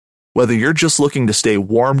Whether you're just looking to stay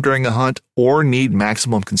warm during a hunt or need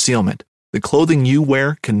maximum concealment, the clothing you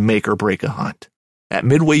wear can make or break a hunt. At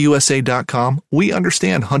MidwayUSA.com, we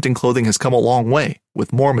understand hunting clothing has come a long way,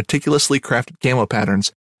 with more meticulously crafted camo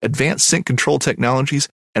patterns, advanced scent control technologies,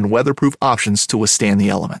 and weatherproof options to withstand the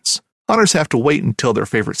elements. Hunters have to wait until their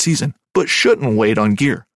favorite season, but shouldn't wait on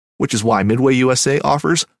gear, which is why Midway USA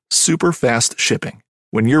offers super fast shipping.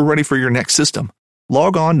 When you're ready for your next system,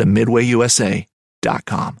 log on to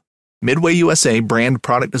MidwayUSA.com. Midway USA brand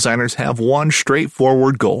product designers have one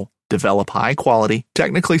straightforward goal: develop high-quality,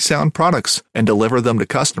 technically sound products and deliver them to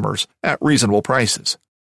customers at reasonable prices.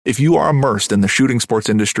 If you are immersed in the shooting sports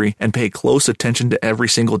industry and pay close attention to every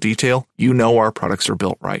single detail, you know our products are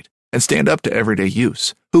built right and stand up to everyday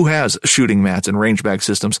use. Who has shooting mats and range bag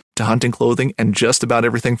systems to hunting clothing and just about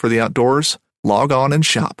everything for the outdoors? Log on and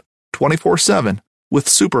shop 24/7 with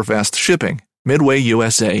super fast shipping.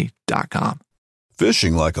 MidwayUSA.com.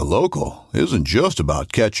 Fishing like a local isn't just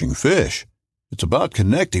about catching fish. It's about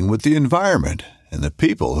connecting with the environment and the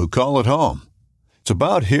people who call it home. It's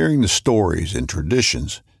about hearing the stories and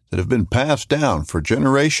traditions that have been passed down for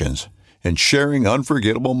generations and sharing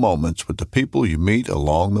unforgettable moments with the people you meet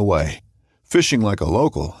along the way. Fishing like a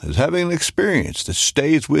local is having an experience that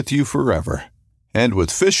stays with you forever. And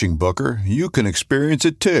with Fishing Booker, you can experience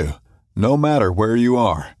it too, no matter where you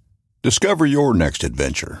are. Discover your next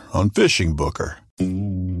adventure on Fishing Booker.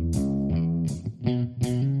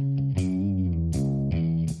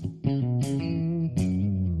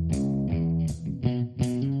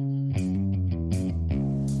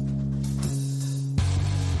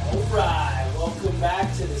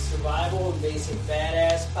 Survival and Basic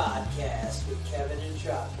Badass Podcast with Kevin and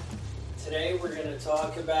Chuck. Today we're going to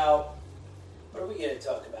talk about, what are we going to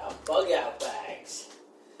talk about? Bug out bags.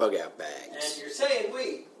 Bug out bags. And you're saying,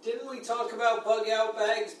 wait, didn't we talk about bug out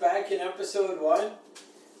bags back in episode 1?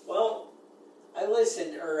 Well, I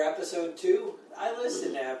listened, or episode 2. I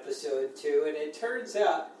listened to episode 2, and it turns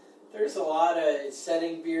out there's a lot of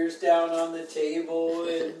setting beers down on the table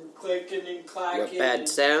and clicking and clacking. Bad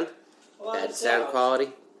sound? Bad sound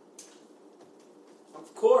quality?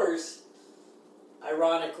 Of course,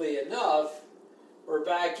 ironically enough, we're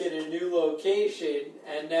back in a new location,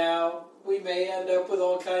 and now we may end up with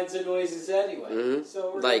all kinds of noises anyway. Mm-hmm.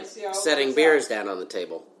 So we're like see how setting beers down on the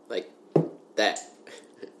table, like that.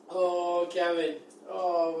 Oh, Kevin.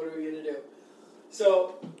 Oh, what are we going to do?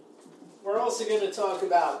 So, we're also going to talk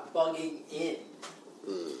about bugging in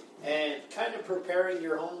and kind of preparing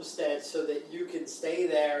your homestead so that you can stay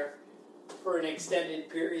there for an extended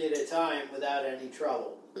period of time without any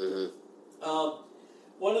trouble. Mm-hmm.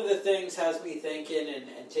 One of the things has me thinking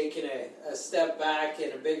and taking a step back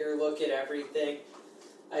and a bigger look at everything.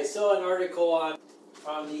 I saw an article on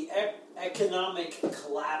the Economic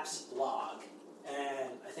Collapse blog,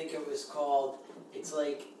 and I think it was called, it's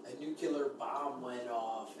like a nuclear bomb went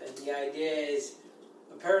off, and the idea is,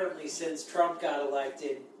 apparently since Trump got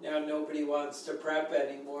elected, now nobody wants to prep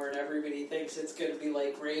anymore, and everybody thinks it's going to be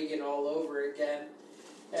like Reagan all over again,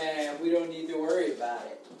 and we don't need to worry about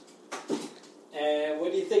it. And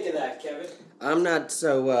what do you think of that, Kevin? I'm not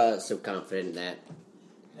so confident in that.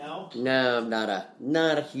 No? No, I'm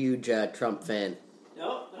not a huge Trump fan.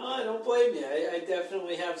 No, I don't blame you. I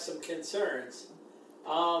definitely have some concerns.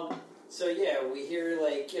 So yeah, we hear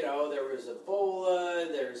there was Ebola,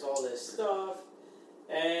 there's all this stuff,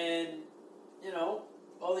 and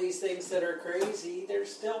all these things that are crazy,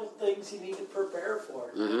 there's still things you need to prepare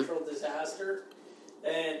for. Mm-hmm. Natural disaster,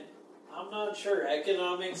 and I'm not sure.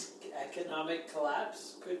 Economic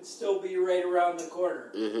collapse could still be right around the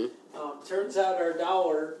corner. Mm-hmm. Turns out our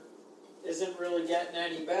dollar isn't really getting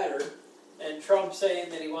any better, and Trump saying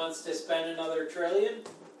that he wants to spend another $1 trillion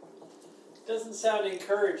doesn't sound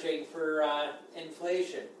encouraging for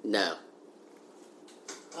inflation. No.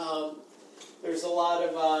 There's a lot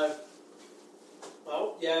of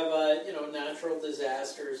you have natural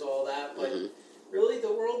disasters, all that, but really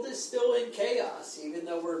the world is still in chaos, even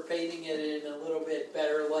though we're painting it in a little bit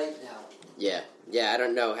better light now. Yeah, I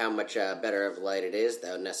don't know how much better of a light it is,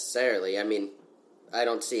 though, necessarily. I mean, I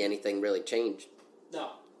don't see anything really changed.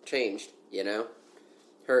 No. Changed,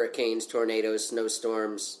 Hurricanes, tornadoes,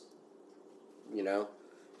 snowstorms,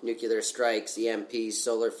 nuclear strikes, EMPs,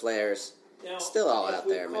 solar flares. Now, still all out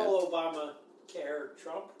there, man. If we call Obamacare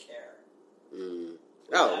Trump care.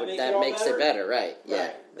 That makes it better, right? Yeah.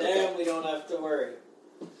 Right. Then we don't have to worry.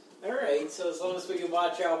 All right, so as long as we can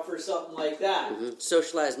watch out for something like that. Mm-hmm.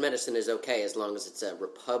 Socialized medicine is okay as long as it's a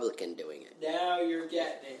Republican doing it. Now you're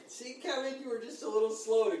getting it. See, Kevin, you were just a little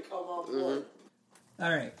slow to come on board.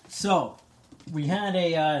 All right, so we had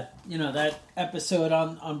that episode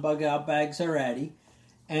on bug out bags already,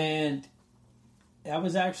 And that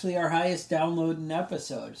was actually our highest downloading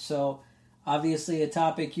episode. So obviously a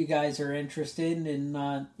topic you guys are interested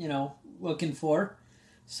in, looking for.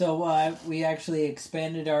 So we actually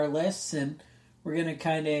expanded our lists, and we're going to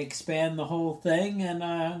kind of expand the whole thing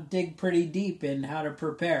and dig pretty deep in how to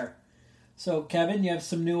prepare. So, Kevin, you have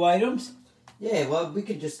some new items? Yeah, well, we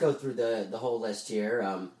could just go through the whole list here.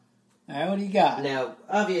 All right, what do you got? Now,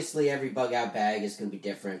 obviously, every bug out bag is going to be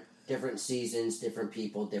different. Different seasons, different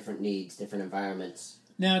people, different needs, different environments.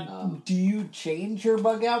 Now, do you change your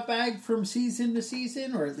bug out bag from season to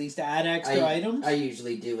season, or at least add extra items? I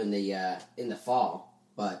usually do in the fall,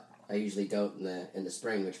 but I usually don't in the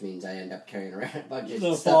spring, which means I end up carrying around a bunch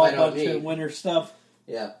of stuff I don't need. Of winter stuff.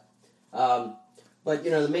 Yeah, but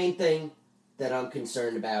the main thing that I'm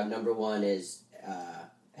concerned about, number one, is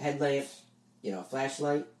headlamp,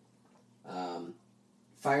 flashlight,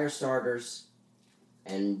 fire starters,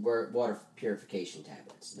 and water purification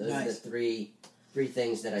tablets. Those are the three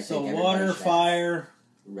things that I think. So water, fire,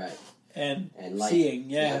 right, and light. Seeing.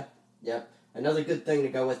 Yeah. Yep. Another good thing to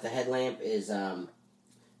go with the headlamp is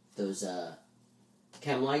those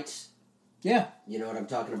chem lights. Yeah. You know what I'm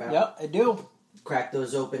talking about? Yep, I do. Crack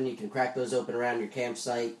those open. You can crack those open around your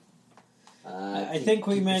campsite. I think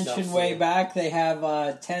we mentioned way back they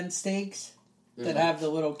have tent stakes that have the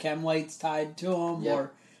little chem lights tied to them,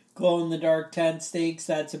 or glow-in-the-dark tent stakes.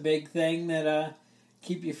 That's a big thing that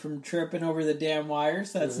keep you from tripping over the damn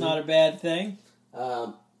wires. That's not a bad thing.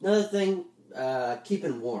 Another thing,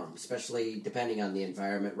 keeping warm, especially depending on the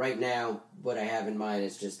environment. Right now, what I have in mind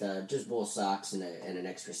is just wool socks and an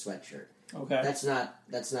extra sweatshirt. Okay, that's not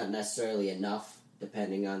necessarily enough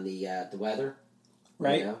depending on the weather,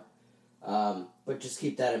 right? But just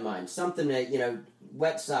keep that in mind. Something that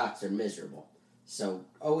wet socks are miserable, so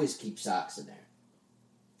always keep socks in there.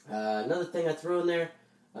 Another thing I threw in there,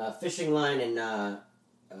 fishing line and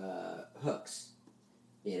hooks.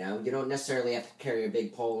 You don't necessarily have to carry a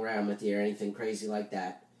big pole around with you or anything crazy like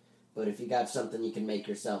that. But if you got something you can make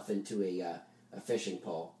yourself into a fishing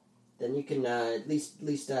pole, then you can at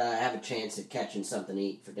least have a chance at catching something to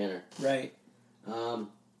eat for dinner. Right.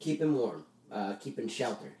 Keeping warm, keeping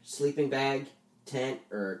shelter, sleeping bag, tent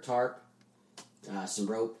or tarp, some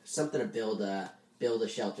rope, something to build a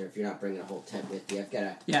shelter if you're not bringing a whole tent with you. I've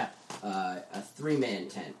got a 3-man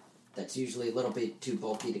tent that's usually a little bit too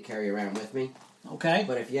bulky to carry around with me. Okay.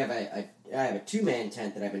 But if you have I have a 2-man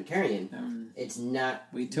tent that I've been carrying, it's not.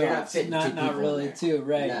 You're not fitting two people really in there.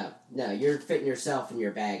 Right? No, you're fitting yourself and your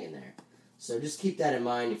bag in there. So just keep that in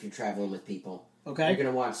mind if you're traveling with people. Okay. You're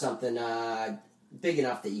gonna want something big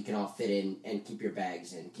enough that you can all fit in and keep your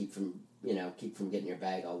bags in, keep from getting your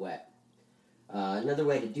bag all wet. Another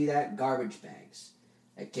way to do that: garbage bags.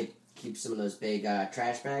 Keep some of those big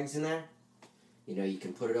trash bags in there. You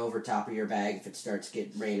can put it over top of your bag if it starts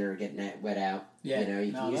getting rain or getting wet out. Yeah,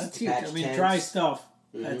 you can use it to patch tents. dry stuff.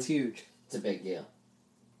 That's huge. It's a big deal.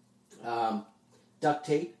 Duct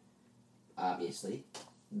tape, obviously.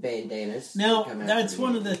 Bandanas. Now, that's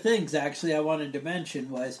one of the things, actually, I wanted to mention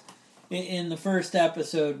was, in the first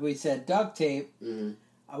episode, we said duct tape. Mm-hmm.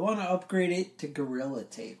 I want to upgrade it to Gorilla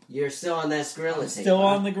Tape. You're still on that Gorilla Tape. Still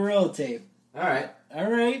on the Gorilla Tape. All right.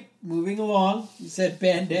 Moving along. You said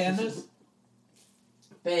bandanas.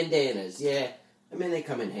 Bandanas, yeah. I mean, they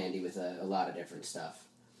come in handy with a lot of different stuff.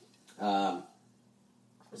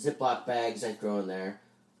 Ziploc bags I throw in there.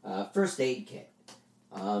 First aid kit.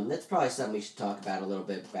 That's probably something we should talk about a little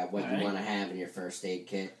bit, about what you want to have in your first aid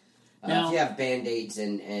kit. Now, if you have Band-Aids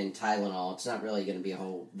and Tylenol, it's not really going to be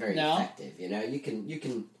very effective. You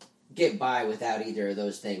can get by without either of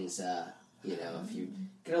those things. If you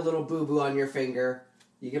get a little boo-boo on your finger,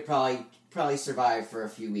 you could probably survive for a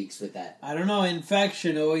few weeks with that. I don't know.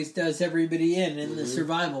 Infection always does everybody in the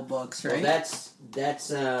survival books, right? Well,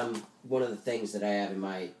 that's one of the things that I have in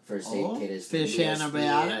my first aid kit is fish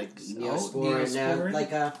antibiotics,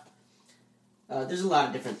 Neosporin. There's a lot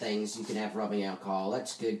of different things. You can have rubbing alcohol.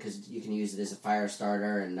 That's good because you can use it as a fire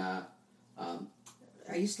starter. And I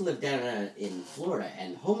used to live down in Florida,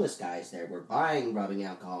 and homeless guys there were buying rubbing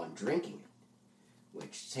alcohol and drinking it,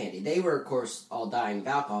 which is handy. They were, of course, all dying of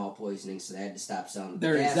alcohol poisoning, so they had to stop selling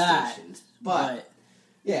the gas stations. But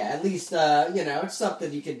yeah, at least it's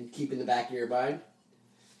something you can keep in the back of your mind.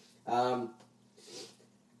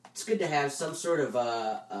 It's good to have some sort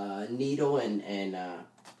of needle and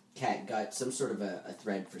cat gut, some sort of a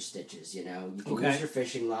thread for stitches. You can use your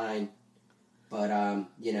fishing line, but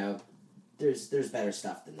there's better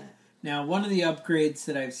stuff than that. Now, one of the upgrades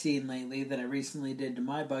that I've seen lately that I recently did to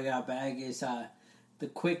my bug out bag is the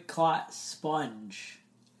Quick Clot sponge.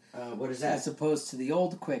 What is that? As opposed to the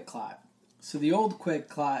old Quick Clot. So the old Quick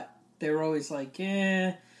Clot they were always like,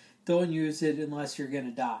 don't use it unless you're going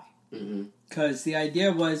to die. Because the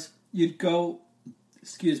idea was you'd go,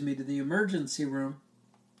 to the emergency room,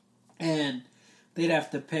 and they'd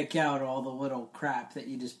have to pick out all the little crap that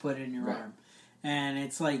you just put in your arm. And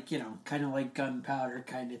it's like, kind of like gunpowder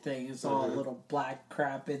kind of thing. It's all little black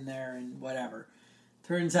crap in there and whatever.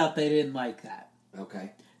 Turns out they didn't like that.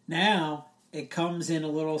 Okay. Now, it comes in a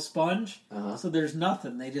little sponge, so there's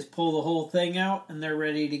nothing. They just pull the whole thing out, and they're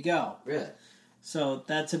ready to go. Really? So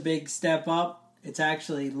that's a big step up. It's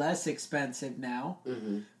actually less expensive now,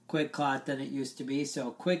 QuikClot, than it used to be.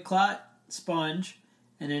 So QuikClot, sponge,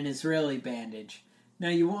 and an Israeli bandage. Now,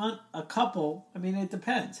 you want a couple. I mean, it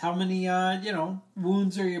depends. How many,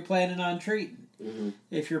 wounds are you planning on treating?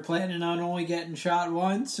 If you're planning on only getting shot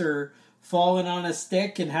once or falling on a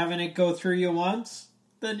stick and having it go through you once,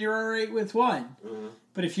 then you're all right with one.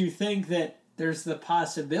 But if you think that there's the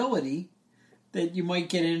possibility that you might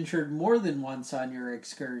get injured more than once on your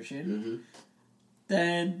excursion,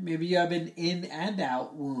 then maybe you have an in and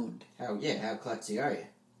out wound. How klutzy are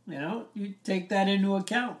you? You take that into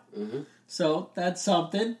account. So that's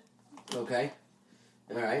something. Okay.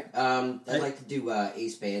 All right. I'd like to do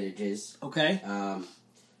ace bandages. Okay.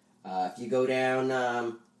 If you go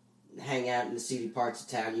down, hang out in the seedy parts of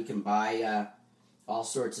town, you can buy all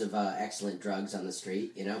sorts of excellent drugs on the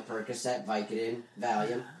street. Percocet, Vicodin,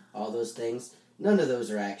 Valium, all those things. None of those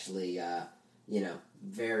are actually,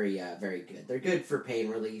 very, very good. They're good for pain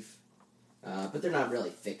relief, but they're not really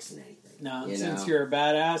fixing anything. No, since you're a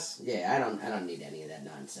badass. Yeah, I don't need any of that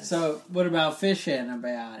nonsense. So, what about fish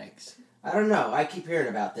antibiotics? I don't know. I keep hearing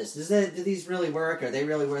about this. Do these really work? Are they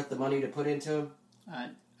really worth the money to put into them?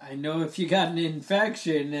 I know if you got an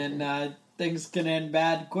infection and things can end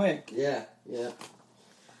bad quick. Yeah.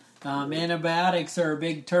 Antibiotics are a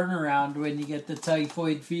big turnaround when you get the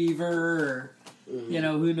typhoid fever or,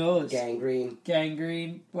 who knows?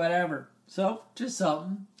 Gangrene, whatever. So, just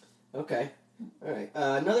something. Okay. All right.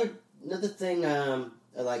 Another thing I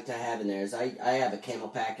like to have in there is I have a camel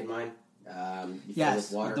pack in mine.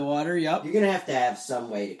 Yes, with the water, yep. You're going to have some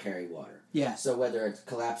way to carry water. Yeah. So whether it's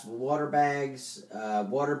collapsible water bags,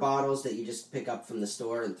 water bottles that you just pick up from the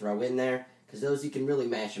store and throw in there, because those you can really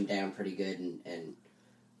mash them down pretty good and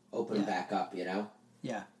open them back up,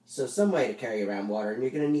 Yeah. So some way to carry around water, and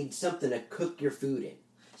you're going to need something to cook your food in.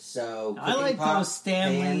 So I like those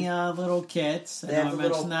Stanley little kits. I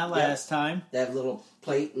mentioned that last time. They have a little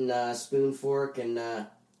plate and spoon, fork, and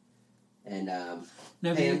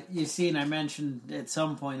pan. You've seen, I mentioned at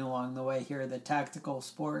some point along the way here, the tactical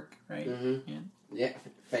spork, right? Yeah,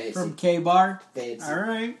 fancy. From K-Bar. Fancy. All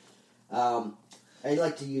right. I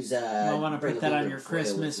like to use. I want to put that on your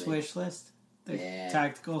Christmas wish list. The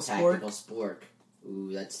tactical spork. Tactical spork.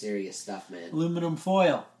 Ooh, that's serious stuff, man. Aluminum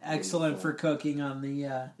foil, excellent for cooking on the.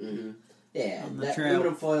 Yeah, on the that trail.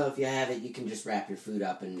 aluminum foil. If you have it, you can just wrap your food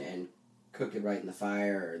up and cook it right in the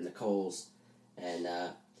fire or in the coals, and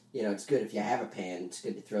it's good if you have a pan. It's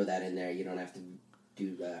good to throw that in there. You don't have to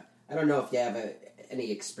do. I don't know if you have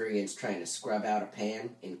any experience trying to scrub out a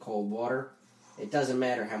pan in cold water. It doesn't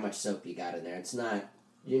matter how much soap you got in there. It's not.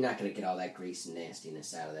 You're not going to get all that grease and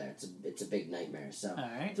nastiness out of there. It's a big nightmare. So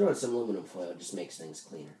throwing some aluminum foil just makes things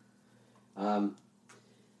cleaner.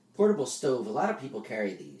 Portable stove. A lot of people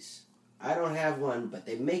carry these. I don't have one, but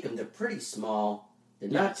they make them. They're pretty small. They're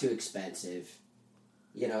not too expensive.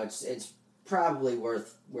 It's probably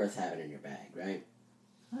worth having in your bag, right?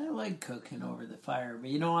 I like cooking over the fire,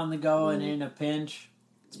 but on the go and in a pinch,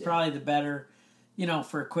 it's probably the better.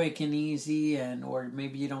 For quick and easy, or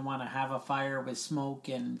maybe you don't want to have a fire with smoke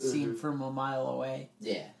and seen from a mile away.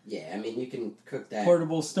 Yeah. I mean, you can cook that.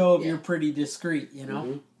 Portable stove, you're pretty discreet,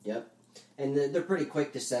 Yep. And they're pretty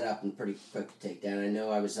quick to set up and pretty quick to take down. I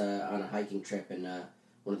know I was on a hiking trip, and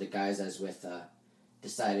one of the guys I was with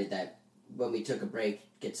decided that when we took a break,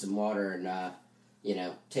 get some water,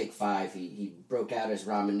 and take 5, he broke out his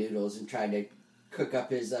ramen noodles and tried to cook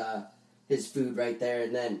up his food right there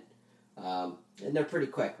and then. And they're pretty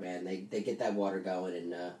quick, man. They get that water going,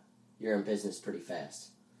 and you're in business pretty fast.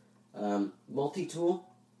 Multi-tool,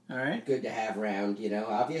 all right. Good to have around.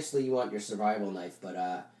 Obviously you want your survival knife, but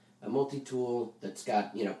a multi-tool that's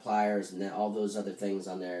got pliers and all those other things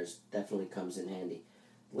on there definitely comes in handy.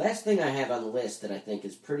 Last thing I have on the list that I think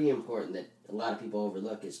is pretty important that a lot of people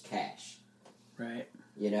overlook is cash. Right.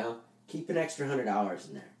 Keep an extra $100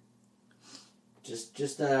 in there. Just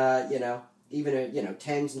even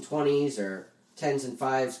 10s and 20s or 10s and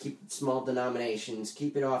 5s, keep small denominations,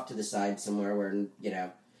 keep it off to the side somewhere where,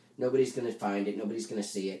 nobody's going to find it, nobody's going to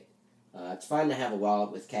see it. It's fine to have a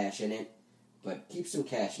wallet with cash in it, but keep some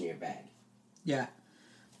cash in your bag. Yeah.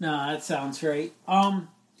 No, that sounds right.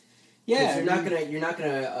 Yeah, you're not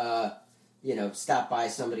gonna stop by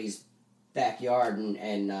somebody's backyard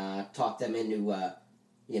and talk them into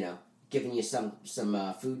giving you some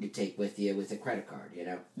food to take with you with a credit card.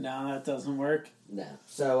 No, that doesn't work. No.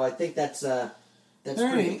 So I think that's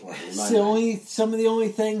pretty important. In my mind. Some of the only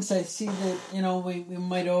things I see that we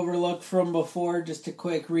might overlook from before. Just a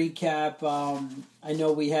quick recap. I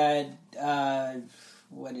know we had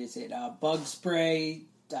bug spray,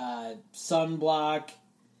 sunblock.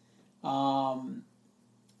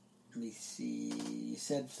 Let me see. You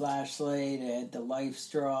said flashlight. I had the life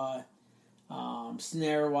straw,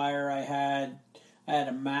 snare wire. I had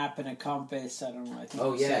a map and a compass. I don't know. I think.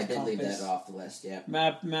 Oh yeah, I did leave that off the list. Yeah.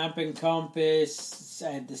 Map and compass.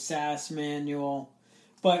 I had the SAS manual.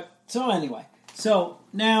 But so anyway, so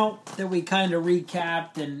now that we kind of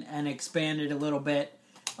recapped and expanded a little bit,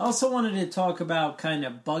 I also wanted to talk about kind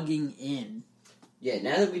of bugging in. Yeah.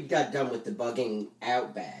 Now that we've got done with the bugging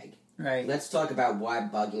out bag. Right. Let's talk about why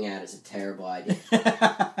bugging out is a terrible idea.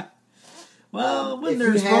 Well, when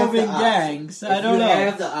there's roving gangs, I don't know. If you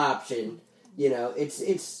have the option,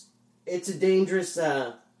 it's a dangerous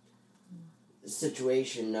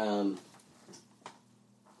situation.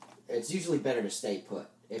 It's usually better to stay put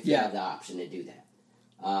if you have the option to do that.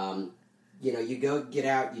 You go get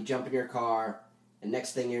out, you jump in your car, and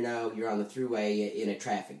next thing you know, you're on the thruway in a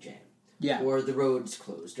traffic jam. Yeah. Or the road's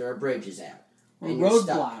closed, or a bridge is out. Or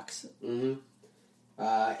roadblocks. Mm-hmm.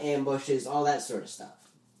 Ambushes, all that sort of stuff.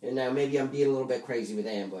 And now maybe I'm being a little bit crazy with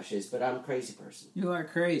ambushes, but I'm a crazy person. You are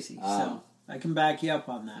crazy, so I can back you up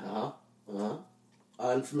on that.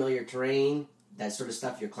 Unfamiliar terrain, that sort of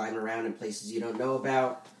stuff. You're climbing around in places you don't know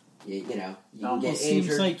about. You can almost get injured.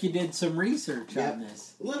 Seems like you did some research on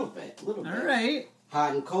this. A little bit. All right.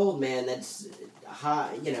 Hot and cold, man. That's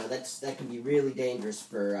hot. That can be really dangerous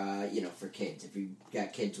for for kids. If you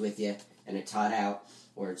got kids with you and it's hot out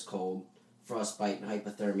or it's cold. Frostbite and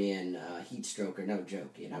hypothermia and heat stroke are no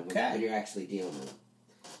joke, when you're actually dealing with them.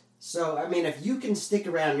 So, I mean, if you can stick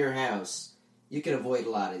around your house, you can avoid a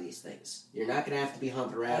lot of these things. You're not going to have to be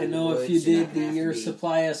humping around in the woods. I know if you did the year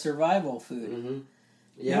supply of survival food. Mm-hmm. Yep.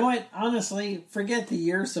 You know what? Honestly, forget the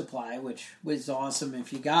year supply, which was awesome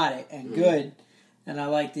if you got it, and good. And I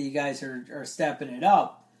like that you guys are stepping it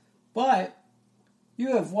up. But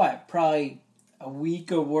you have what? Probably a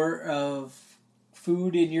week of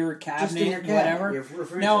food in your cabinet, whatever.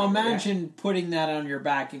 Now imagine putting that on your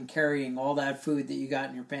back and carrying all that food that you got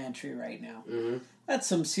in your pantry right now. Mm-hmm. That's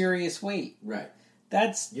some serious weight. Right.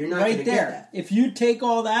 That's You're not right there. Get that. If you take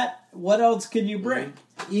all that, what else can you bring?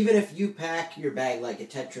 Mm-hmm. Even if you pack your bag like a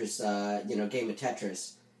Tetris, game of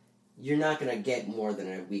Tetris, you're not going to get more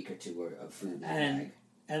than a week or two of food in your bag.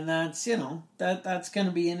 And that's, that's going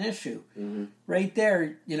to be an issue. Mm-hmm. Right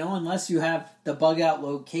there, unless you have the bug out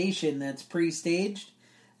location that's pre-staged.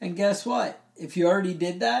 And guess what? If you already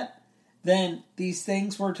did that, then these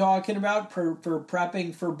things we're talking about for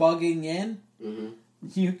prepping for bugging in,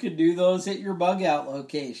 you could do those at your bug out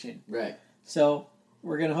location. Right. So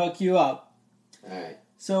we're going to hook you up. All right.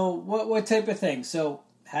 So what type of thing? So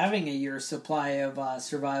having a year's supply of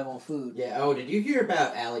survival food. Yeah. Oh, did you hear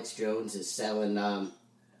about Alex Jones is selling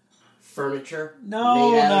furniture?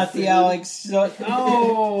 No, not the Alex.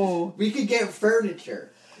 No. We could get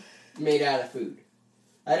furniture made out of food.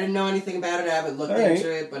 I didn't know anything about it. I haven't looked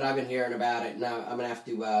into it, but I've been hearing about it. Now I'm going to have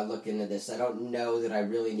to look into this. I don't know that I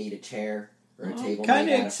really need a chair or a table. Kind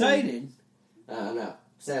of excited. I don't know.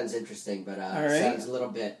 Sounds interesting, but right. Sounds a little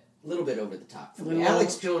bit over the top for me.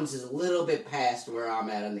 Alex Jones is a little bit past where I'm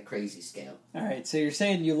at on the crazy scale. All right, so you're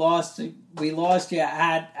saying we lost you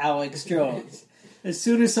at Alex Jones. As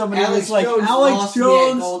soon as somebody was like, Alex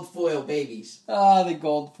Jones... gold foil babies. Oh, the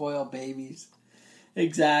gold foil babies.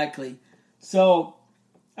 Exactly. So,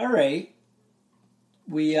 all right.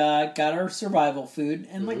 We got our survival food.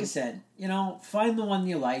 And like I said, find the one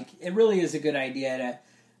you like. It really is a good idea to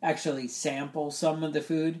actually sample some of the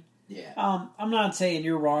food. Yeah. I'm not saying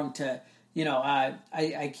you're wrong to...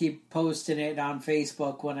 I keep posting it on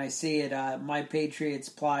Facebook when I see it. My Patriots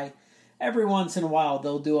Ply... Every once in a while,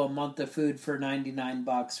 they'll do a month of food for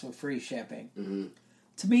 $99 with free shipping. Mm-hmm.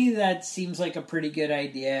 To me, that seems like a pretty good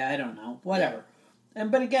idea. I don't know. Whatever. Yeah.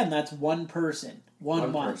 But again, that's one person.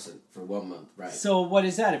 One month. Person for 1 month, right. So what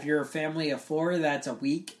is that? If you're a family of 4, that's a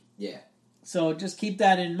week? Yeah. So just keep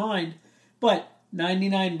that in mind. But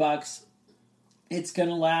 $99, it's going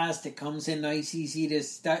to last. It comes in nice, easy to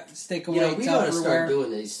stick away. We ought to start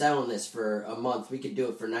doing this, selling this for a month. We could do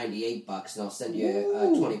it for $98, and I'll send you a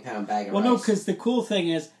 20-pound bag of rice. Well, no, because the cool thing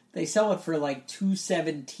is they sell it for like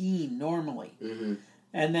 $217 normally. Mm-hmm.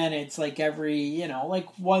 And then it's like every,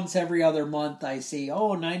 like once every other month I see,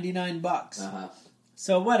 $99. Uh-huh.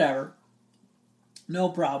 So whatever. No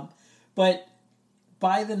problem. But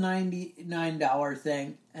buy the $99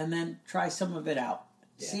 thing and then try some of it out.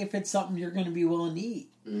 Yeah. See if it's something you're going to be willing to eat.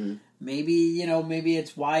 Mm-hmm. Maybe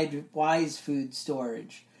it's Wise food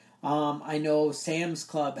storage. I know Sam's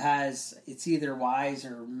Club has, it's either Wise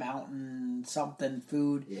or Mountain something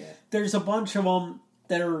food. Yeah. There's a bunch of them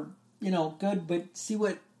that are, good, but see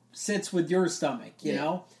what sits with your stomach, you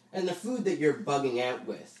know? And the food that you're bugging out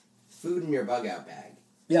with, food in your bug out bag,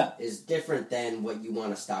 Yeah. is different than what you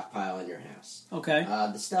want to stockpile in your house. Okay.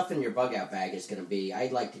 The stuff in your bug out bag is going to be,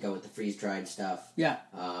 I'd like to go with the freeze-dried stuff. Yeah.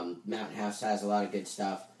 Mountain House has a lot of good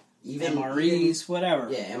stuff. Even MREs,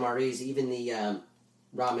 whatever. Yeah, MREs, even the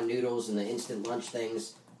ramen noodles and the instant lunch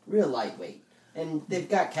things, real lightweight. And they've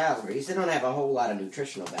got calories. They don't have a whole lot of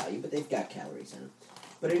nutritional value, but they've got calories in them.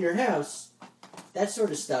 But in your house, that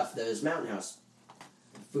sort of stuff, those Mountain House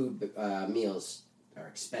food meals are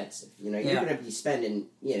expensive. You're going to be spending,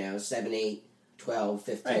 $7, $8, $12,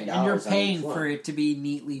 $15 Right. And you're paying on each for one. it to be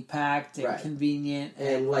neatly packed and Right. convenient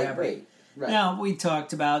And whatever. lightweight. Right. Now, we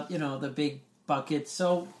talked about, the big buckets,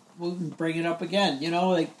 so we can bring it up again.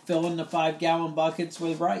 Like filling the 5-gallon buckets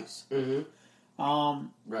with rice. Mm-hmm.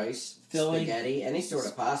 Rice, filling spaghetti, any sort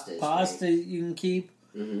of pasta. Pasta you can keep.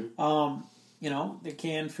 Mm-hmm. The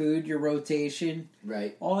canned food, your rotation.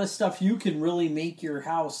 Right. All this stuff, you can really make your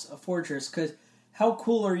house a fortress. Because how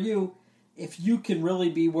cool are you if you can really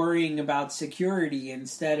be worrying about security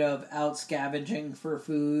instead of out scavenging for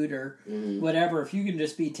food or whatever? If you can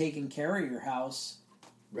just be taking care of your house,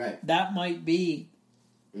 right? That might be.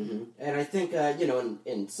 Mm-hmm. And I think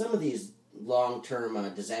in some of these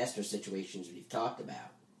long-term disaster situations we've talked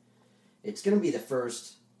about, it's going to be the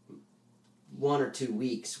first 1 or 2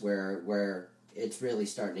 weeks where it's really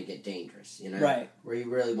starting to get dangerous, Right. Where you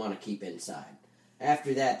really want to keep inside.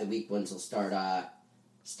 After that, the weak ones will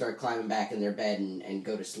start climbing back in their bed and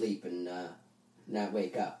go to sleep and not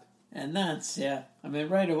wake up. And that's,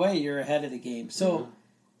 right away you're ahead of the game. So,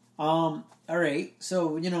 all right.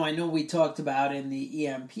 So, I know we talked about in the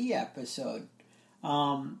EMP episode,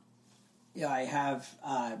 I have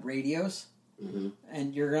radios,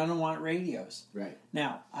 and you're going to want radios. Right.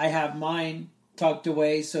 Now, I have mine tucked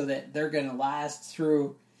away so that they're going to last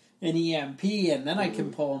through an EMP, and then I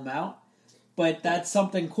can pull them out. But that's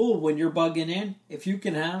something cool when you're bugging in. If you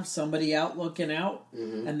can have somebody out looking out,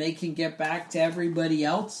 and they can get back to everybody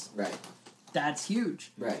else, right? That's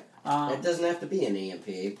huge. Right. It doesn't have to be an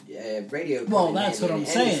EMP. Radio. Well, that's what I'm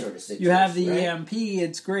saying. Sort of you have the right? EMP,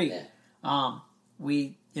 it's great. Yeah.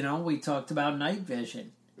 We talked about night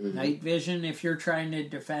vision. Night vision, if you're trying to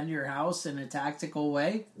defend your house in a tactical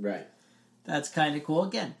way, right? That's kind of cool.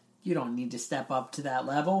 Again, you don't need to step up to that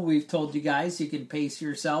level. We've told you guys you can pace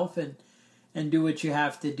yourself and do what you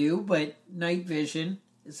have to do, but night vision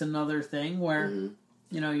is another thing where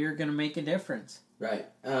you're going to make a difference. Right.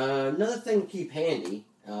 Another thing to keep handy.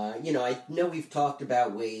 I know we've talked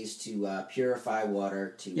about ways to purify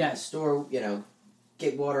water, to store,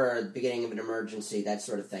 get water at the beginning of an emergency, that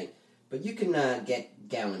sort of thing. But you can get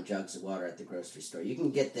gallon jugs of water at the grocery store. You can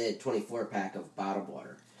get the 24-pack of bottled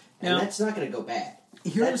water. And that's not going to go bad.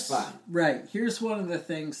 That's fine. Right. Here's one of the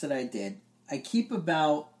things that I did. I keep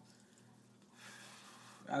about,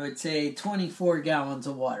 I would say, 24 gallons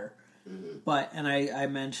of water. And I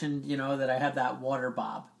mentioned, that I have that water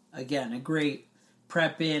bob. Again, a great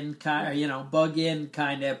prep in, bug in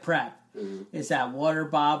kind of prep. Is that water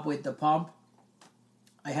bob with the pump.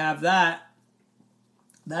 I have that.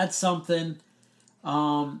 That's something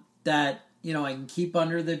that, I can keep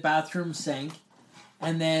under the bathroom sink.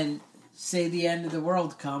 And then, say the end of the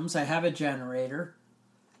world comes, I have a generator.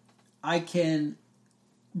 I can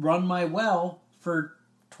run my well for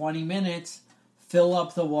 20 minutes, fill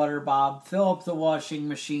up the water bob, fill up the washing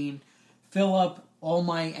machine, fill up all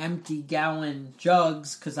my empty gallon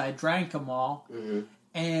jugs because I drank them all.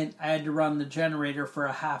 And I had to run the generator for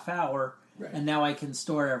a half hour. Right. And now I can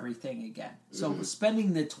store everything again. So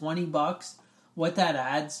spending the $20, what that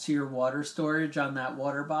adds to your water storage on that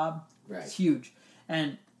water bob, it's huge.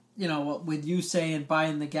 And, with you saying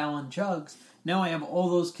buying the gallon jugs, now I have all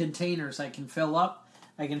those containers I can fill up.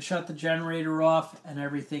 I can shut the generator off, and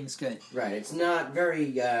everything's good. Right. It's not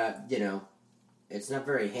very, it's not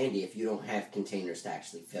very handy if you don't have containers to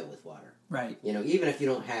actually fill with water. Right. Even if you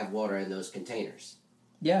don't have water in those containers.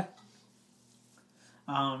 Yeah.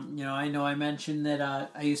 I know I mentioned that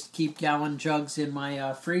I used to keep gallon jugs in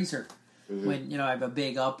my freezer. When, I have a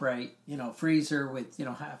big upright, freezer with,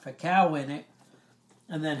 half a cow in it.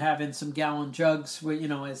 And then having some gallon jugs,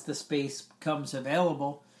 as the space becomes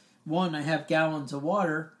available. One, I have gallons of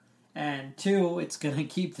water. And 2, it's going to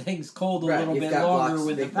keep things cold a Right, little you've bit got longer blocks,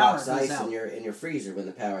 when the big power blocks goes of ice out. in your freezer when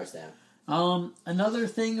the power's down. Another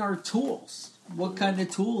thing are tools. What kind of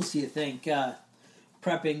tools do you think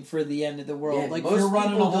prepping for the end of the world? Yeah, like most if you're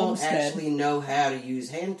running people a don't homestead. actually know how to use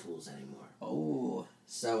hand tools anymore. Oh,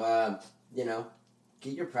 So,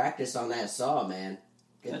 get your practice on that saw, man.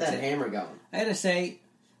 Get That's that it. hammer going. I had to say,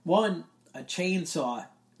 one, a chainsaw,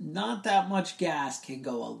 not that much gas can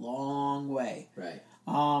go a long way. Right.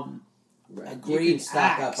 A You great can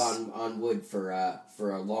stock axe. up on wood for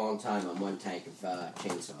a long time on one tank of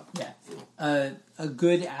chainsaw. Yeah. A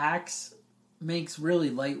good axe makes really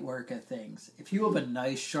light work of things. If you have a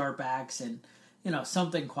nice sharp axe and,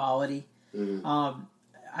 something quality,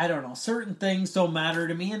 I don't know, certain things don't matter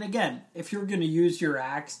to me. And again, if you're going to use your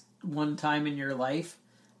axe one time in your life,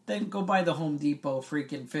 then go buy the Home Depot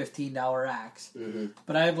freaking $15 axe. Mm-hmm.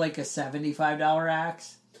 But I have like a $75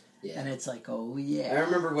 axe. Yeah. And it's like, oh yeah. I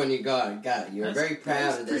remember when you got it. You were That's- very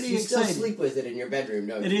proud of this. pretty You still exciting. sleep with it in your bedroom,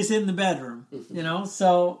 don't It you? is in the bedroom,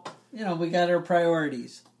 So, we got our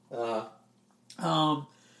priorities. A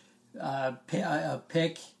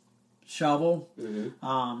pick, shovel.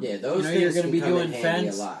 Mm-hmm. Yeah, those things you're going to can be come doing in handy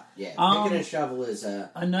fence. a lot. Yeah, Um, picking a shovel is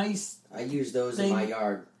A nice. I use those thing. in my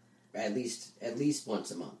yard at least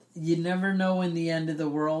once a month. You never know in the end of the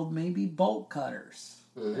world. Maybe bolt cutters.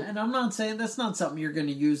 Mm-hmm. And I'm not saying that's not something you're going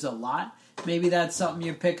to use a lot. Maybe that's something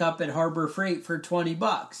you pick up at Harbor Freight for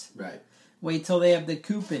 $20. Right. Wait till they have the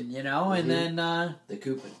coupon, and then The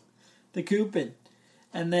coupon. the coupon,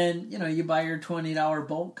 and then you buy your $20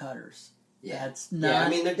 bolt cutters. Yeah. That's not. Yeah, I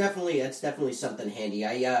mean, that's definitely something handy.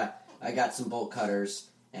 I got some bolt cutters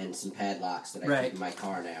and some padlocks that I Right. keep in my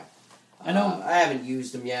car now. I know. I haven't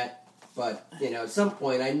used them yet, but at some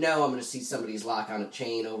point, I know I'm going to see somebody's lock on a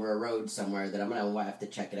chain over a road somewhere that I'm going to have to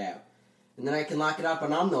check it out, and then I can lock it up,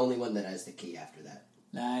 and I'm the only one that has the key after that.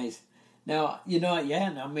 Nice. Now,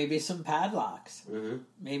 now maybe some padlocks. Mm-hmm.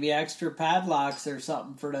 Maybe extra padlocks or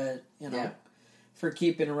something for the, for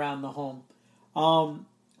keeping around the home.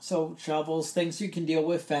 So shovels, things you can deal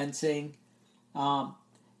with, fencing.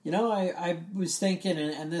 I was thinking,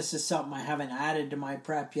 and this is something I haven't added to my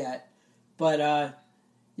prep yet, but,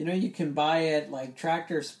 you can buy at like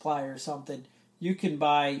Tractor Supply or something, you can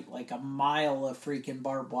buy like a mile of freaking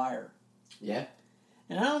barbed wire. Yeah.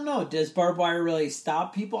 And I don't know, does barbed wire really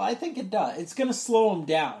stop people? I think it does. It's going to slow them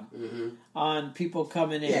down on people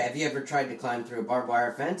coming in. Yeah, have you ever tried to climb through a barbed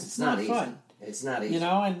wire fence? It's not easy. fun. It's not easy.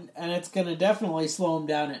 And it's going to definitely slow them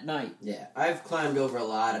down at night. Yeah, I've climbed over a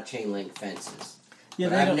lot of chain link fences. Yeah,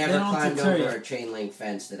 but they I've don't- never they don't climbed deter over you. a chain link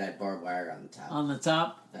fence that had barbed wire on the top. On the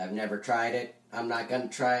top? I've never tried it. I'm not going to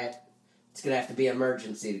try it. It's going to have to be an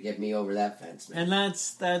emergency to get me over that fence, man. And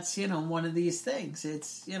that's one of these things.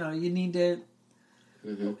 It's, you need to,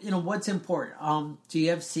 what's important? Do you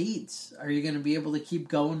have seeds? Are you going to be able to keep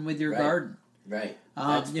going with your Right. garden? Right. A That's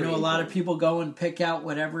lot pretty of important. people go and pick out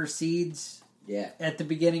whatever seeds Yeah, at the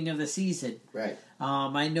beginning of the season. right.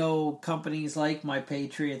 I know companies like My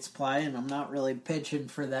Patriot Supply, and I'm not really pitching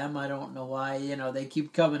for them. I don't know why, they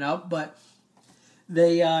keep coming up, but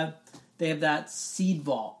they have that seed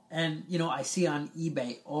vault. And, I see on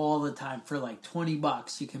eBay all the time for like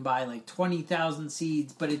 $20, you can buy like 20,000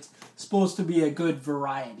 seeds, but it's supposed to be a good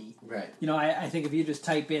variety. Right. I think if you just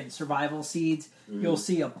type in survival seeds, you'll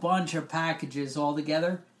see a bunch of packages all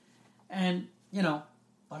together. And, why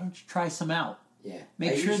don't you try some out? Yeah.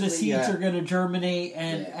 Make I sure the usually, seeds are going to germinate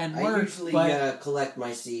and work. I usually but, collect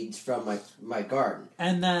my seeds from my garden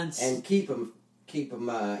and then and keep them in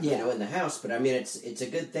the house. But I mean, it's a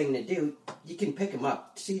good thing to do. You can pick them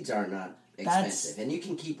up. Seeds are not expensive, and you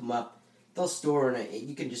can keep them up. They'll store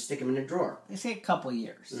you can just stick them in a drawer. they say a couple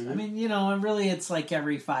years. Mm-hmm. I mean, and really it's like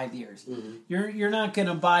every 5 years. You're not going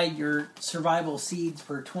to buy your survival seeds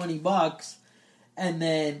for $20 and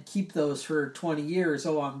then keep those for 20 years.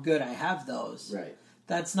 Oh, I'm good. I have those. Right.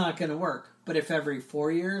 That's not going to work. But if every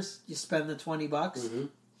 4 years you spend the $20,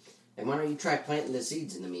 And why don't you try planting the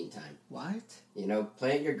seeds in the meantime? what?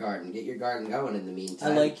 Plant your garden. Get your garden going in the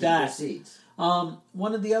meantime. I like keep that. Your seeds.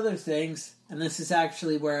 One of the other things, and this is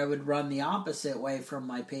actually where I would run the opposite way from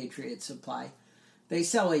My Patriot Supply, they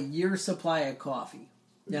sell a year supply of coffee.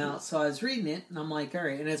 Now, so I was reading it, and I'm like, all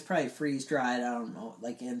right, and it's probably freeze-dried, I don't know,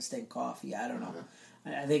 like instant coffee, I don't know.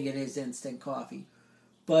 I think it is instant coffee.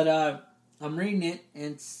 But I'm reading it,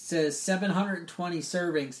 and it says 720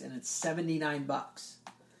 servings, and it's $79.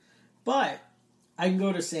 But I can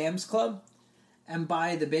go to Sam's Club and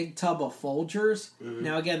buy the big tub of Folgers.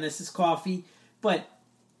 Now, again, this is coffee, but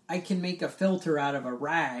I can make a filter out of a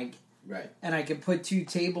rag, Right. and I can put 2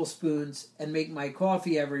 tablespoons and make my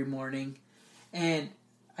coffee every morning, and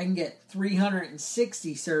I can get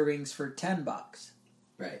 360 servings for $10.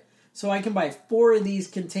 Right. So I can buy 4 of these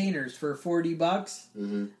containers for $40.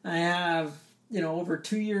 Mm-hmm. I have, over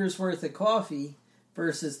 2 years worth of coffee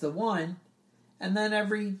versus the one. And then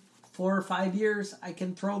every 4 or 5 years, I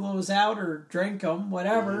can throw those out or drink them,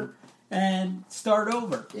 whatever, and start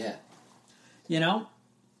over. Yeah. Yeah.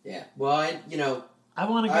 Well, I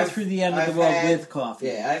want to go through the end of the world with coffee.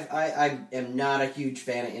 Yeah, I am not a huge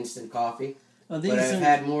fan of instant coffee. Well, but I've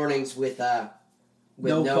had mornings with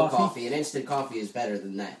no coffee, and instant coffee is better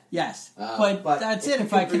than that. Yes, but that's it.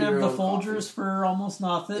 If I can have the Folgers for almost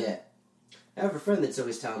nothing. Yeah. I have a friend that's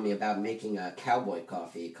always telling me about making a cowboy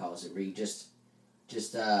coffee, he calls it, where you just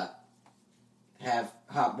have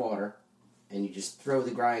hot water, and you just throw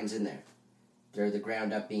the grinds in there. Throw the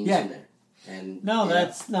ground up beans in there. And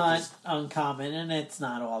that's not uncommon, and it's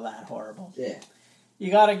not all that horrible. Yeah. You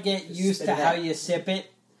got to get used to how you sip it.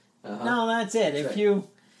 Uh-huh. No, that's it. That's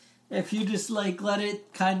If you just let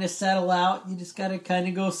it kind of settle out, you just got to kind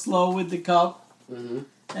of go slow with the cup, and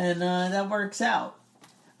that works out.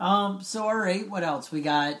 So all right, what else we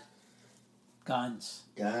got? Guns.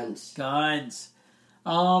 Guns. Guns.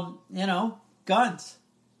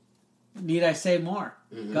 Need I say more?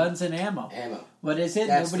 Mm-hmm. Guns and ammo. What is it?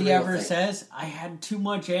 That's Nobody ever says, I had too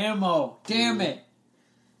much ammo. Damn it.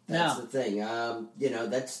 That's the thing.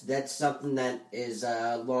 That's something that is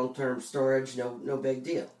long-term storage, no big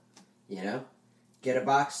deal. Get a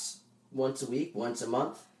box once a week, once a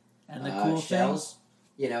month. And the cool shells,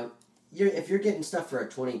 if you're getting stuff for a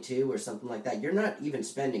 22 or something like that, you're not even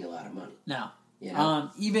spending a lot of money. No. You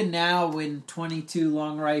even now when 22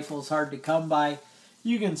 long rifles hard to come by,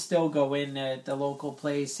 you can still go in at the local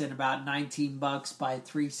place and about $19 buy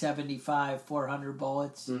 375, 400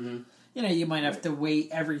 bullets. Mm-hmm. You might have to wait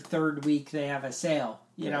every third week they have a sale.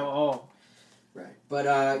 Right. But,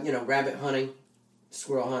 rabbit hunting,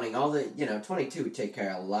 squirrel hunting, all the, 22 would take care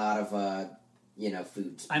of a lot of,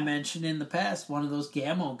 foods. I mentioned in the past one of those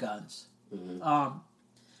Gammo guns. Mm-hmm.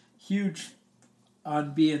 Huge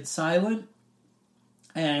on being silent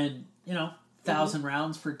and, 1,000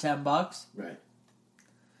 rounds for $10. Right.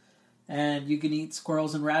 And you can eat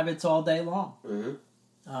squirrels and rabbits all day long.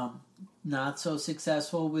 Mm-hmm. Not so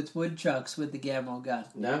successful with woodchucks with the Gammo gun.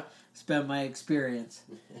 No? It's been my experience.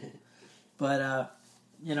 But,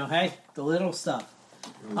 hey, the little stuff.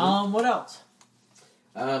 Mm-hmm. What else?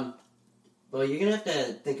 Well, you're going to have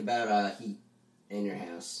to think about heat in your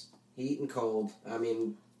house. Heat and cold. I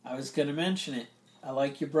was going to mention it. I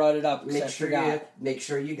like you brought it up because I forgot. Make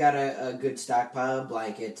sure you got a good stockpile of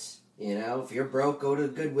blankets. If you're broke, go to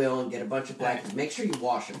Goodwill and get a bunch of blankets. Right. Make sure you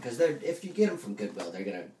wash them, because if you get them from Goodwill, they're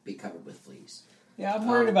going to be covered with fleas. Yeah, I'm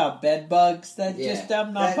worried about bed bugs.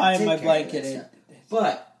 I'm not buying my blanket in.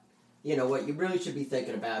 But, what you really should be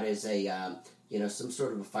thinking about is some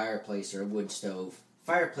sort of a fireplace or a wood stove.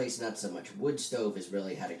 Fireplace, not so much. Wood stove is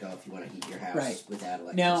really how to go if you want to heat your house without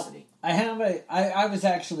electricity. Now, I was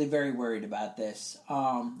actually very worried about this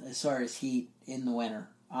as far as heat in the winter.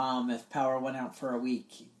 If power went out for a week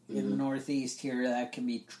in the Northeast here, that can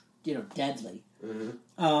be, deadly.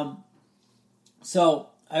 Mm-hmm. So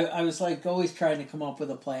I was always trying to come up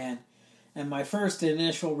with a plan, and my first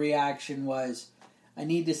initial reaction was, I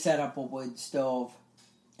need to set up a wood stove.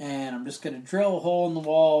 And I'm just going to drill a hole in the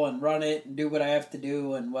wall and run it and do what I have to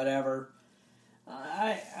do and whatever.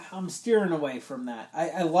 I'm steering away from that.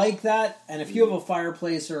 I like that. And if you have a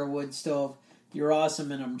fireplace or a wood stove, you're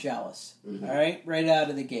awesome and I'm jealous. Mm-hmm. All right? Right out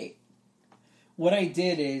of the gate. What I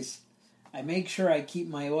did is I make sure I keep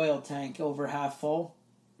my oil tank over half full.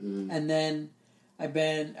 Mm-hmm. And then I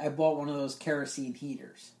bought one of those kerosene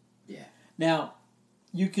heaters. Yeah. Now,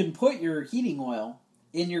 you can put your heating oil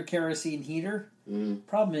in your kerosene heater.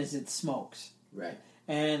 Problem is it smokes. Right.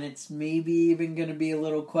 And it's maybe even going to be a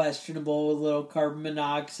little questionable with a little carbon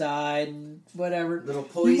monoxide and whatever. Little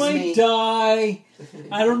poison. You might die.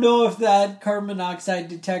 I don't know if that carbon monoxide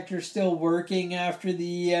detector's still working after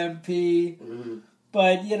the EMP. Mm-hmm.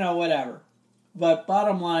 But, whatever. But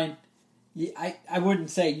bottom line, I wouldn't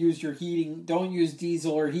say don't use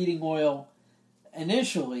diesel or heating oil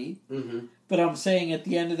initially. Mm-hmm. But I'm saying at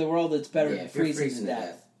the end of the world, it's better than freezing to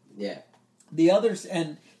death. Yeah. The others,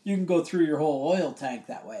 and you can go through your whole oil tank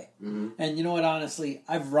that way. Mm-hmm. And you know what, honestly,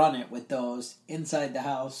 I've run it with those inside the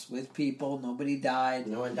house with people. Nobody died.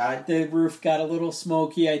 No one died? The roof got a little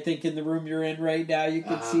smoky. I think in the room you're in right now, you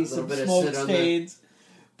can see some smoke stains.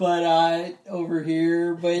 But over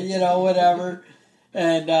here, but whatever.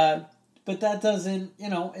 And but that doesn't,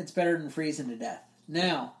 it's better than freezing to death.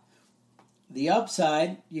 Now, the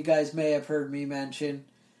upside, you guys may have heard me mention,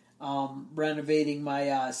 renovating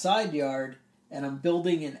my side yard and I'm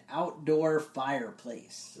building an outdoor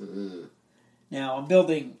fireplace. Mm-hmm. Now, I'm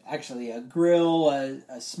building actually a grill,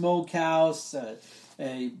 a smokehouse,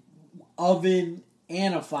 a oven,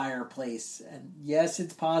 and a fireplace. And yes,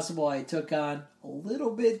 it's possible I took on a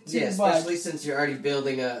little bit too much. Especially since you're already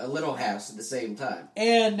building a little house at the same time.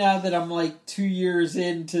 And now that I'm like 2 years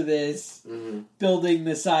into this, building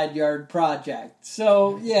the side yard project.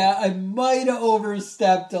 So, yeah, I might have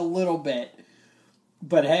overstepped a little bit.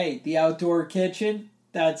 But hey, the outdoor kitchen,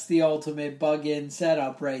 that's the ultimate bug-in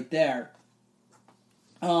setup right there.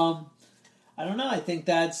 I don't know. I think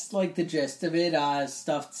that's like the gist of it.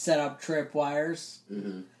 Stuff to set up tripwires.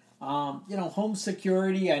 Home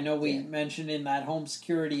security. I know we mentioned in that home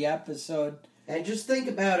security episode. And just think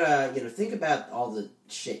about all the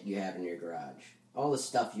shit you have in your garage, all the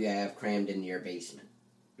stuff you have crammed into your basement.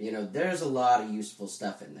 There's a lot of useful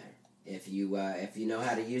stuff in there if you know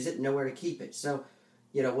how to use it, and know where to keep it. So,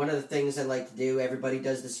 one of the things I like to do. Everybody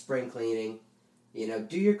does the spring cleaning.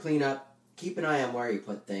 Do your cleanup. Keep an eye on where you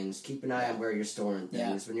put things. Keep an eye on where you're storing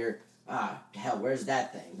things. When you're, where's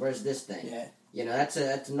that thing? Where's this thing? Yeah. That's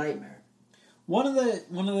a nightmare. One of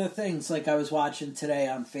the things, like I was watching today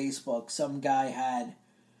on Facebook, some guy had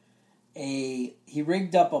he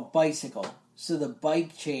rigged up a bicycle, so the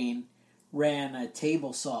bike chain ran a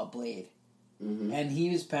table saw blade, and he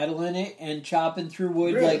was pedaling it and chopping through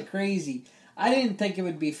wood like crazy. I didn't think it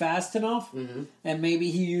would be fast enough, and maybe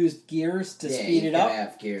he used gears to speed it up. Yeah, you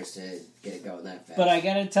have gears to get it going that fast. But I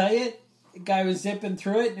gotta tell you, the guy was zipping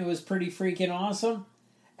through it, and it was pretty freaking awesome.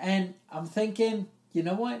 And I'm thinking, you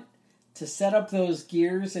know what? To set up those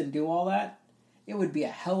gears and do all that, it would be a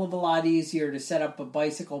hell of a lot easier to set up a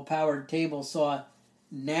bicycle-powered table saw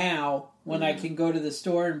now when I can go to the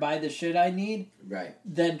store and buy the shit I need,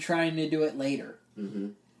 than trying to do it later,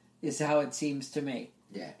 is how it seems to me.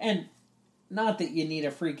 Yeah. And not that you need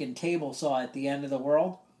a freaking table saw at the end of the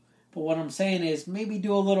world, but what I'm saying is maybe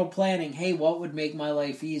do a little planning. Hey, what would make my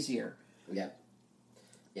life easier? Yep.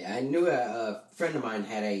 Yeah, I knew a friend of mine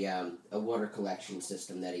had a water collection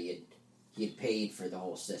system that he had paid for the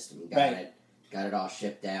whole system. Got it all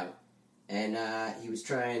shipped out, and he was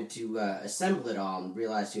trying to assemble it all and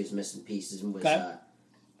realized he was missing pieces and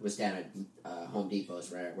was down at Home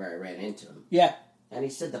Depot's where I ran into him. Yeah. And he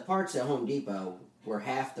said the parts at Home Depot were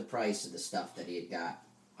half the price of the stuff that he had got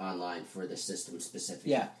online for the system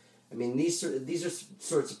specifically. Yeah. I mean, these are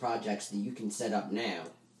sorts of projects that you can set up now,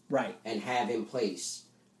 and have in place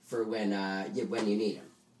for when you need them.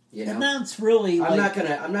 And that's really. I'm not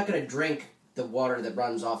gonna drink the water that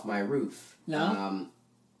runs off my roof. No.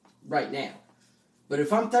 Right now, but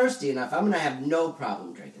if I'm thirsty enough, I'm gonna have no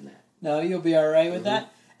problem drinking that. No, you'll be all right with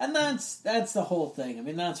that. And that's the whole thing. I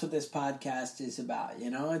mean, that's what this podcast is about.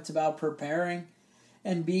 It's about preparing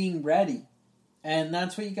and being ready. And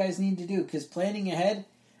that's what you guys need to do. Because planning ahead,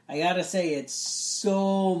 I gotta say, it's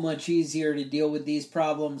so much easier to deal with these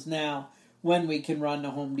problems now when we can run to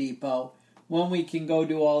Home Depot, when we can go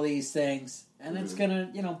do all these things. And it's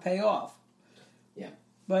gonna, pay off. Yeah.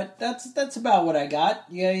 But that's about what I got.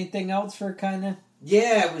 You got anything else for kind of...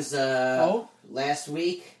 Yeah, it was last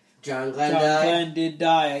week. John Glenn died. John Glenn did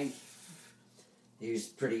die. He was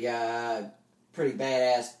pretty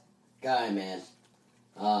badass guy, man.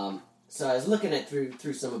 So I was looking at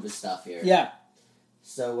through some of his stuff here. Yeah.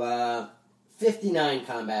 So 59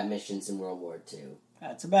 combat missions in World War II.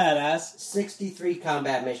 That's a badass. 63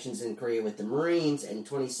 combat missions in Korea with the Marines and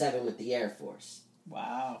 27 with the Air Force.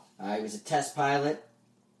 Wow. He was a test pilot.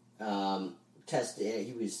 He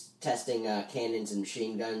was testing cannons and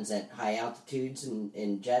machine guns at high altitudes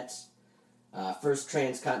in jets. First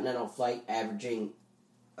transcontinental flight averaging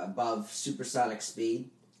above supersonic speed,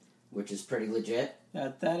 which is pretty legit.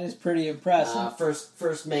 That is pretty impressive.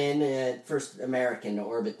 First American to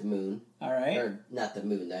orbit the moon. All right. Or not the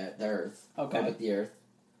moon, the Earth. Okay. Orbit the Earth.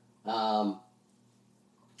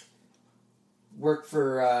 Worked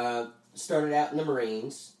for, started out in the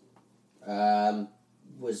Marines.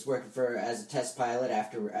 Was working as a test pilot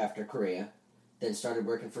after Korea. Then started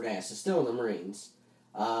working for NASA, still in the Marines.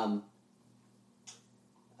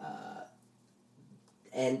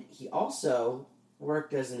 And he also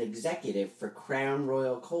worked as an executive for Crown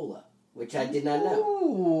Royal Cola, which I did not know.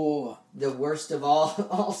 Ooh. The worst of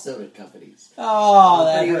all soda companies. Oh,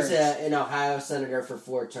 that but he hurts. was an Ohio senator for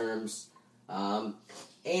 4 terms.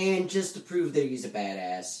 And just to prove that he's a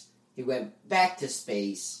badass, he went back to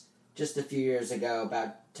space just a few years ago,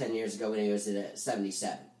 about 10 years ago when he was at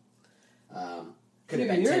 77. Could have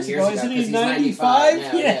been 10 years ago because he's 95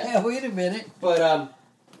 now. Yeah, wait a minute. But,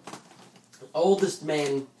 oldest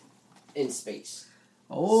man in space.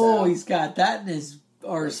 Oh, So- he's got that in his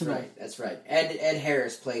arsenal. That's right. Ed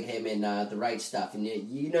Harris played him in The Right Stuff, and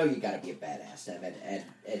you got to be a badass to have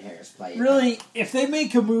Ed Harris play it. Really, if they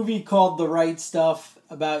make a movie called The Right Stuff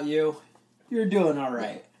about you, you're doing all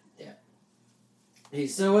right. Yeah.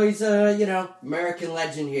 He's American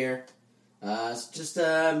legend here. Just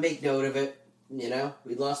make note of it.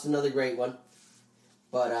 We lost another great one.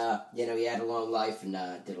 But, he had a long life and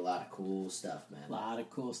did a lot of cool stuff, man. A lot of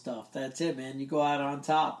cool stuff. That's it, man. You go out on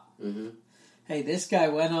top. Mm-hmm. Hey, this guy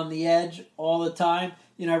went on the edge all the time.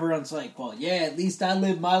 Everyone's like, well, yeah, at least I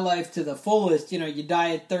lived my life to the fullest. You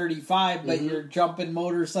die at 35, but you're jumping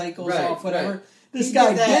motorcycles off, whatever. Right. This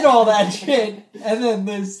guy did all that shit and then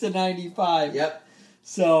lives to 95. Yep.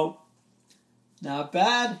 So, not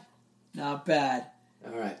bad. Not bad.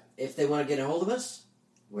 All right. If they want to get a hold of us,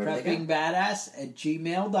 where do they go?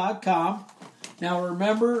 preppingbadass@gmail.com. Now,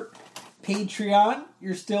 remember, Patreon,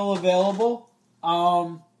 you're still available.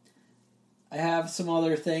 I have some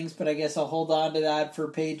other things, but I guess I'll hold on to that for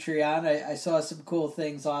Patreon. I saw some cool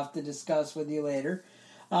things I'll have to discuss with you later.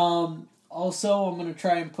 Also, I'm going to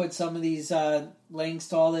try and put some of these links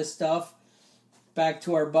to all this stuff back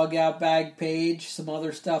to our Bug Out Bag page, some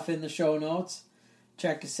other stuff in the show notes.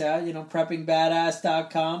 Check us out,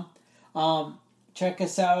 preppingbadass.com. Check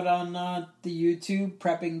us out on the YouTube,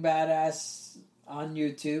 Prepping Badass on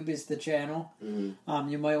YouTube is the channel. Mm-hmm.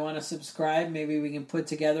 You might want to subscribe. Maybe we can put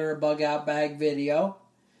together a Bug Out Bag video.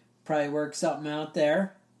 Probably work something out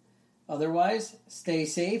there. Otherwise, stay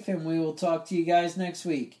safe, and we will talk to you guys next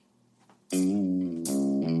week.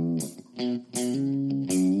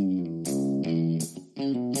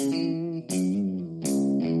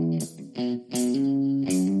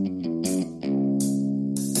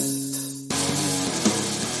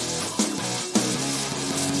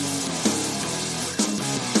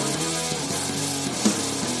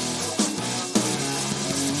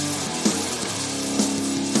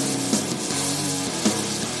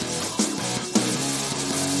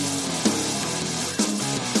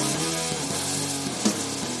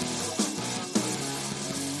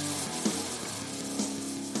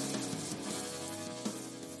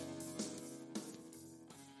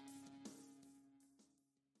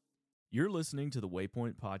 You're listening to the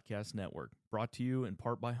Waypoint Podcast Network, brought to you in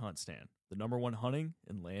part by HuntStand, the #1 hunting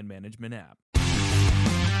and land management app.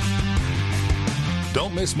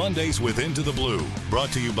 Don't miss Mondays with Into the Blue,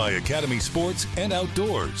 brought to you by Academy Sports and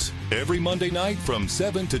Outdoors. Every Monday night from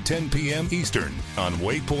 7 to 10 p.m. Eastern on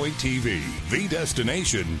Waypoint TV, the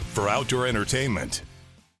destination for outdoor entertainment.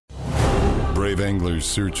 Brave anglers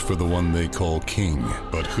search for the one they call king,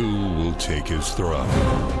 but who will take his throne?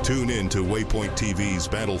 Tune in to Waypoint TV's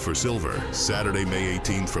Battle for Silver, Saturday, May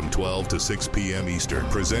 18th from 12 to 6 p.m. Eastern,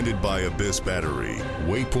 presented by Abyss Battery.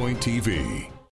 Waypoint TV.